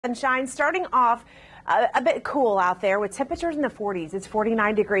Sunshine starting off a bit cool out there with temperatures in the 40s. It's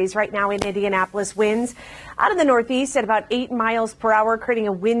 49 degrees right now in Indianapolis. Winds out of the northeast at about 8 miles per hour, creating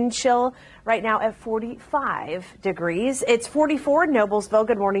a wind chill right now at 45 degrees. It's 44 in Noblesville.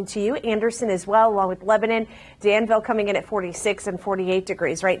 Good morning to you. Anderson as well, along with Lebanon. Danville coming in at 46 and 48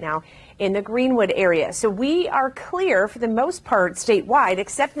 degrees right now in the Greenwood area. So we are clear for the most part statewide,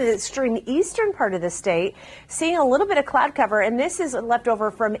 except in the extreme eastern part of the state, seeing a little bit of cloud cover. And this is left over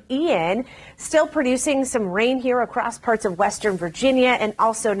from Ian, still producing some rain here across parts of western Virginia, and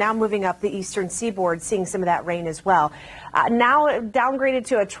also now moving up the eastern seaboard, seeing some of that rain as well. Now downgraded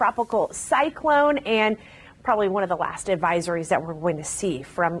to a tropical cyclone, and probably one of the last advisories that we're going to see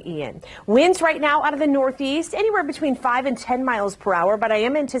from Ian. Winds right now out of the northeast, anywhere between 5 and 10 miles per hour, but I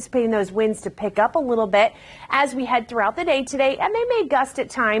am anticipating those winds to pick up a little bit as we head throughout the day today, and they may gust at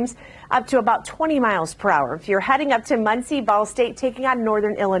times up to about 20 miles per hour. If you're heading up to Muncie, Ball State, taking on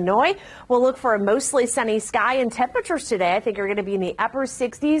northern Illinois, we'll look for a mostly sunny sky, and temperatures today I think are going to be in the upper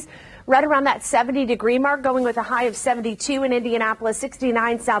 60s, right around that 70-degree mark, going with a high of 72 in Indianapolis,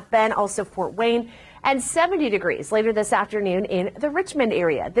 69 South Bend, also Fort Wayne, and 70 degrees later this afternoon in the Richmond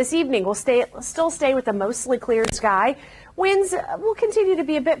area. This evening we'll still stay with a mostly cleared sky. Winds will continue to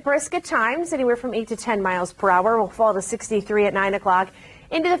be a bit brisk at times, anywhere from 8 to 10 miles per hour. We'll fall to 63 at 9 o'clock,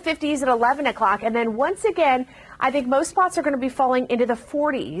 into the 50s at 11 o'clock. And then once again, I think most spots are going to be falling into the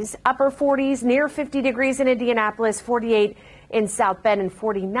 40s, upper 40s, near 50 degrees in Indianapolis, 48 in South Bend, and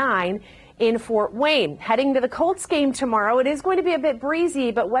 49 in Fort Wayne. Heading to the Colts game tomorrow, it is going to be a bit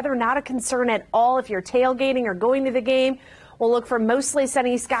breezy, but weather not a concern at all if you're tailgating or going to the game. We'll look for mostly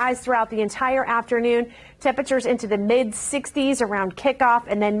sunny skies throughout the entire afternoon. Temperatures into the mid-60s around kickoff,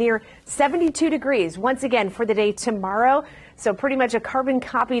 and then near 72 degrees once again for the day tomorrow. So pretty much a carbon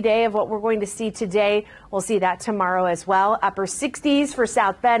copy day of what we're going to see today. We'll see that tomorrow as well. Upper 60s for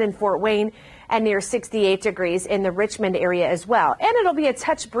South Bend and Fort Wayne, and near 68 degrees in the Richmond area as well. And it'll be a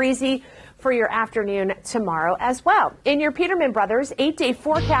touch breezy for your afternoon tomorrow as well. In your Peterman Brothers 8-day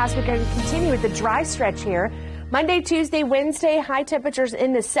forecast, we're going to continue with the dry stretch here. Monday, Tuesday, Wednesday, high temperatures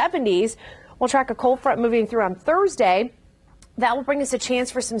in the 70s. We'll track a cold front moving through on Thursday. That will bring us a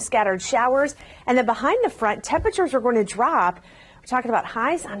chance for some scattered showers. And then behind the front, temperatures are going to drop. We're talking about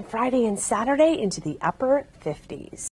highs on Friday and Saturday into the upper 50s.